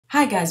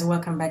Hi guys,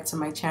 welcome back to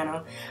my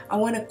channel. I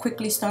want to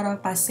quickly start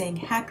off by saying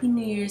Happy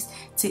New Year's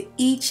to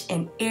each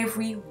and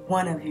every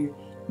one of you.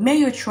 May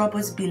your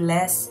troubles be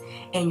less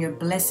and your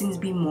blessings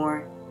be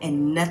more,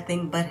 and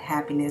nothing but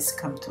happiness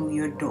come through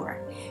your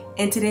door.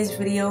 In today's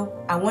video,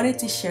 I wanted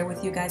to share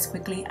with you guys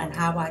quickly on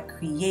how I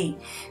create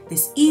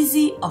this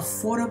easy,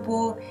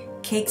 affordable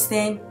cake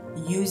stand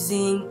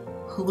using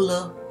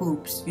hula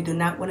hoops. You do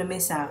not want to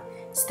miss out.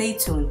 Stay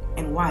tuned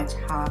and watch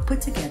how I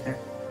put together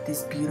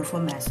this beautiful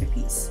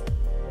masterpiece.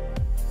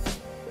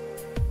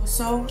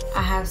 Also,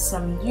 I have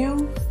some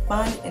new,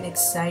 fun, and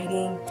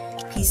exciting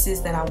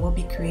pieces that I will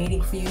be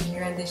creating for you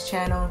here on this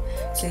channel.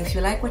 So if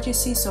you like what you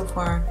see so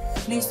far,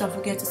 please don't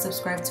forget to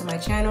subscribe to my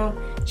channel,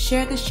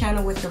 share this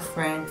channel with your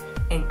friend,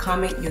 and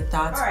comment your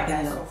thoughts below.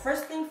 Alright guys, so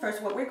first thing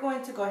first, what we're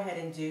going to go ahead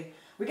and do,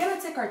 we're going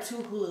to take our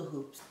two hula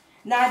hoops.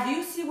 Now, do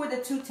you see where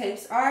the two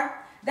tapes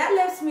are? That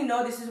lets me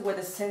know this is where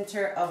the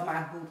center of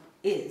my hoop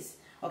is.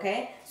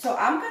 Okay, so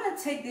I'm going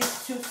to take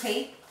this two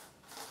tape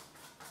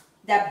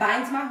that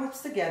binds my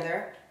hoops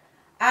together.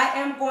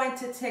 I am going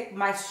to take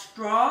my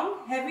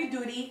strong,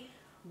 heavy-duty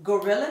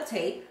Gorilla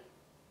tape,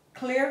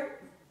 clear,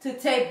 to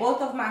tape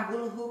both of my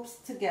hula hoops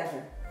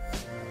together.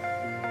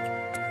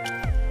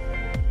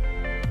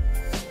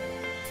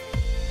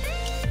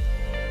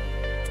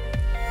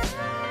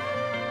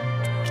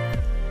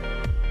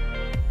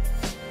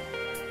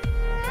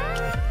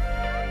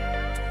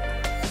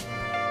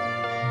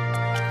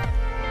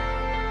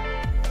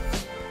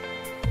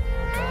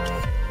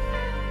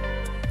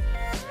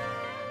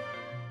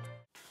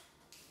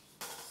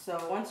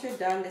 So once you're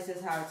done, this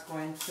is how it's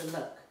going to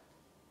look.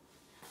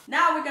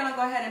 Now we're going to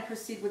go ahead and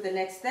proceed with the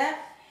next step.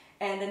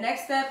 And the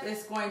next step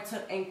is going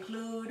to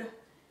include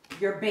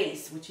your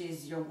base, which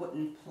is your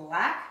wooden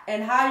plaque.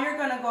 And how you're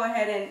going to go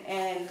ahead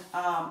and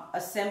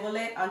assemble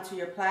it onto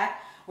your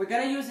plaque. We're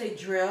going to use a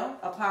drill,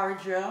 a power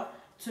drill,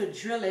 to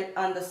drill it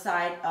on the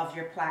side of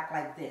your plaque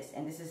like this.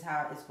 And this is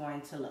how it's going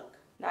to look.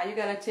 Now you're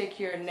going to take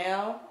your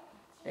nail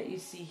that you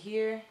see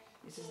here.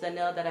 This is the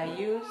nail that I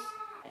use.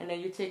 And then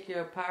you take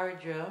your power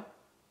drill.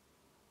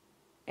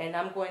 And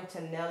I'm going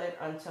to nail it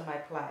onto my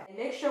plaque. And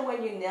make sure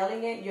when you're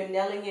nailing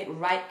it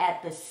right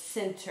at the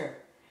center.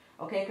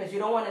 Okay, because you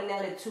don't want to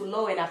nail it too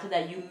low and after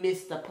that you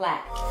miss the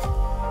plaque.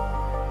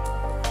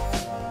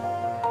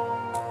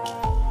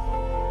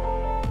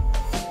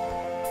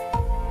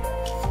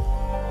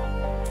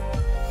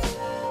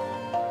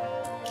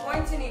 You're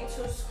going to need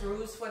 2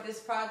 screws for this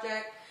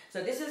project.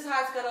 So this is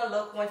how it's going to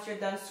look once you're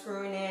done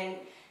screwing in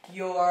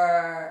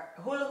your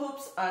hula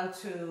hoops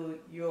onto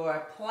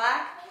your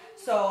plaque.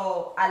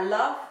 So I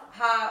love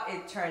how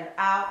it turned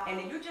out, and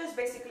then you just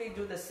basically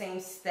do the same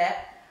step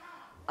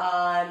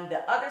on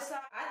the other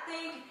side. I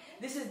think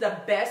this is the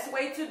best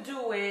way to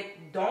do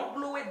it. Don't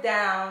glue it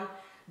down.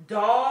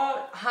 Don't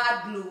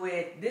hot glue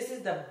it. This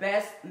is the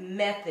best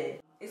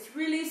method. It's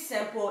really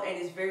simple and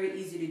it's very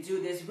easy to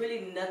do. There's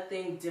really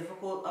nothing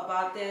difficult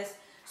about this.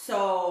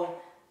 So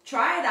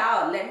try it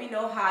out. Let me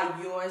know how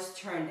yours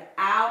turned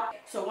out.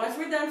 So once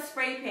we're done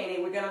spray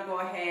painting, we're gonna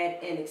go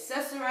ahead and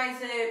accessorize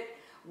it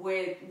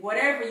with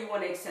whatever you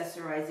want to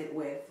accessorize it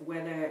with,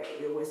 whether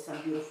it was some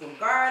beautiful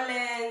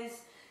garlands,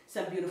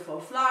 some beautiful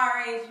flower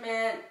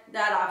arrangement.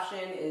 That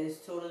option is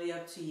totally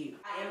up to you.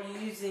 I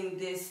am using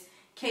this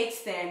cake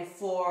stand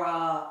for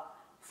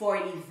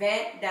an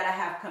event that I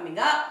have coming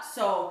up,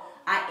 so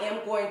I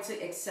am going to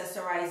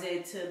accessorize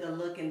it to the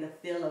look and the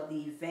feel of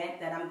the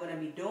event that I'm going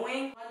to be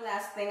doing. One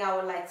last thing I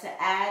would like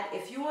to add,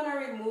 if you want to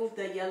remove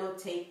the yellow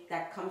tape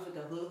that comes with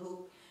the hula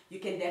hoop, you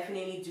can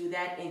definitely do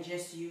that and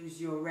just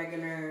use your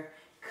regular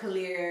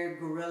clear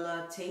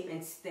Gorilla tape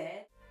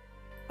instead.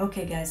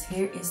 Okay guys,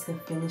 here is the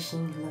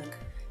finishing look.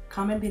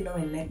 Comment below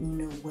and let me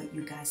know what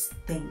you guys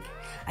think.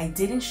 I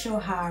didn't show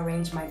how I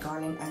arranged my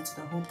garland onto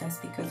the hoop. That's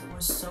because it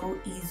was so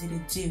easy to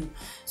do.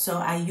 So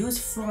I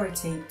used floor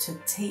tape to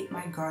tape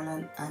my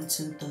garland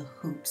onto the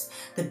hoops.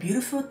 The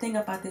beautiful thing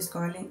about this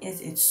garland is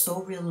it's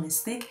so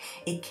realistic.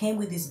 It came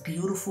with these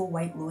beautiful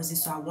white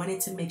roses, so I wanted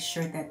to make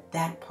sure that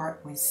that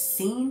part was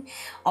seen.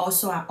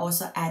 Also, I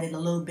added a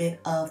little bit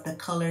of the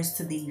colors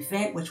to the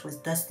event, which was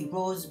dusty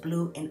rose,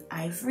 blue, and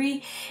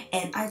ivory.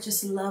 And I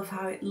just love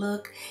how it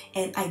looked.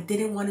 And I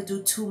didn't want to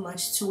do too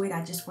much to it.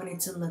 I just wanted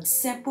to look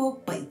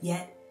simple but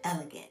yet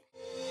elegant.